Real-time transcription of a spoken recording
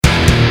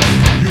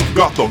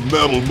got the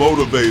Metal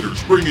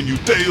Motivators bringing you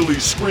daily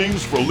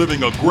screams for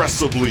living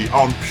aggressively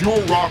on Pure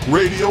Rock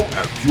Radio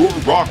at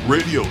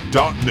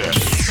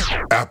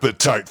purerockradio.net.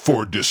 Appetite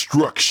for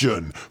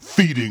destruction,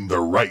 feeding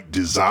the right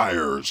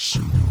desires.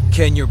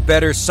 Can your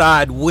better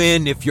side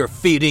win if you're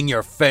feeding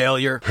your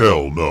failure?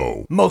 Hell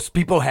no. Most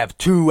people have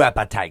two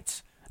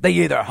appetites. They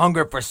either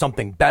hunger for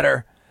something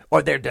better,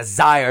 or their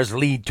desires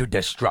lead to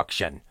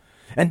destruction.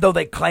 And though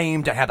they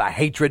claim to have a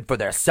hatred for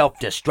their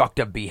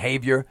self-destructive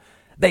behavior,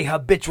 they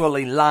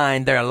habitually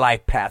line their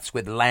life paths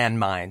with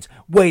landmines,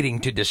 waiting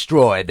to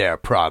destroy their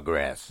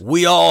progress.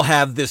 We all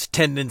have this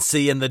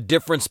tendency, and the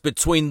difference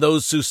between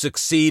those who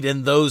succeed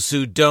and those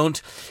who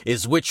don't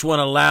is which one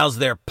allows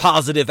their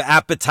positive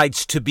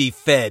appetites to be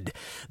fed.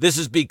 This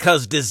is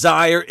because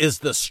desire is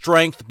the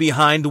strength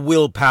behind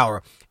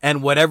willpower.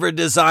 And whatever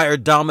desire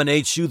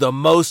dominates you the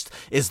most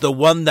is the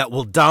one that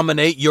will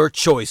dominate your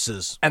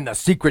choices. And the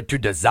secret to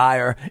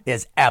desire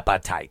is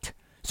appetite.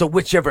 So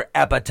whichever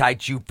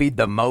appetite you feed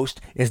the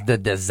most is the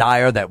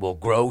desire that will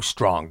grow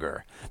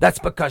stronger. That's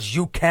because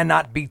you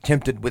cannot be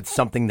tempted with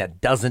something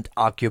that doesn't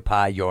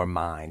occupy your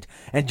mind.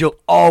 And you'll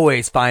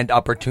always find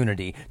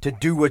opportunity to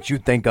do what you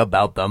think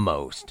about the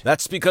most.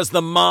 That's because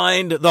the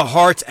mind, the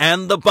heart,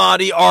 and the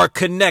body are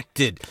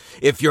connected.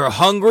 If you're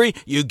hungry,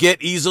 you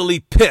get easily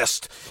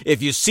pissed.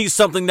 If you see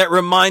something that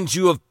reminds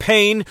you of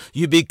pain,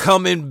 you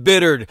become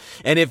embittered.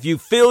 And if you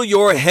fill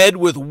your head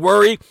with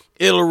worry,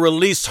 it'll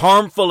release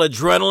harmful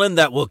adrenaline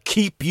that will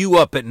keep you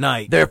up at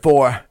night.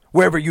 Therefore,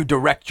 wherever you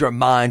direct your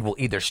mind will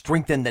either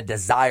strengthen the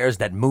desires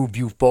that move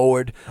you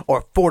forward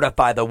or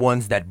fortify the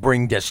ones that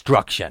bring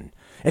destruction.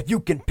 If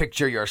you can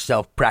picture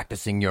yourself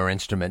practicing your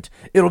instrument,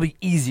 it'll be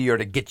easier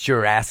to get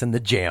your ass in the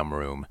jam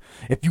room.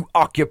 If you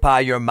occupy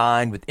your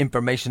mind with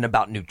information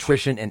about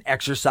nutrition and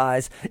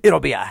exercise,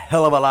 it'll be a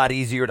hell of a lot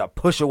easier to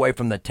push away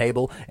from the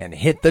table and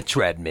hit the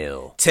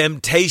treadmill.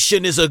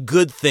 Temptation is a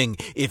good thing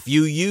if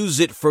you use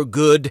it for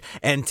good,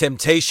 and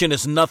temptation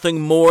is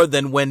nothing more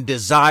than when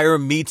desire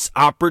meets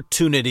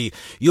opportunity.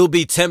 You'll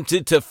be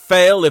tempted to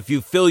fail if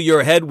you fill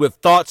your head with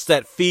thoughts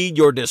that feed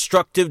your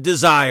destructive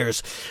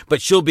desires,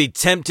 but you'll be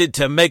tempted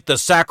to make the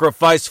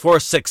sacrifice for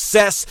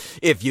success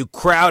if you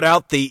crowd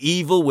out the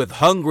evil with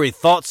hungry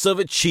thoughts of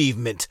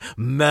achievement.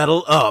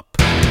 Metal up.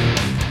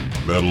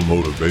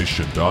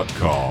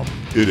 MetalMotivation.com.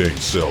 It ain't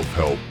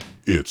self-help,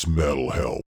 it's metal help.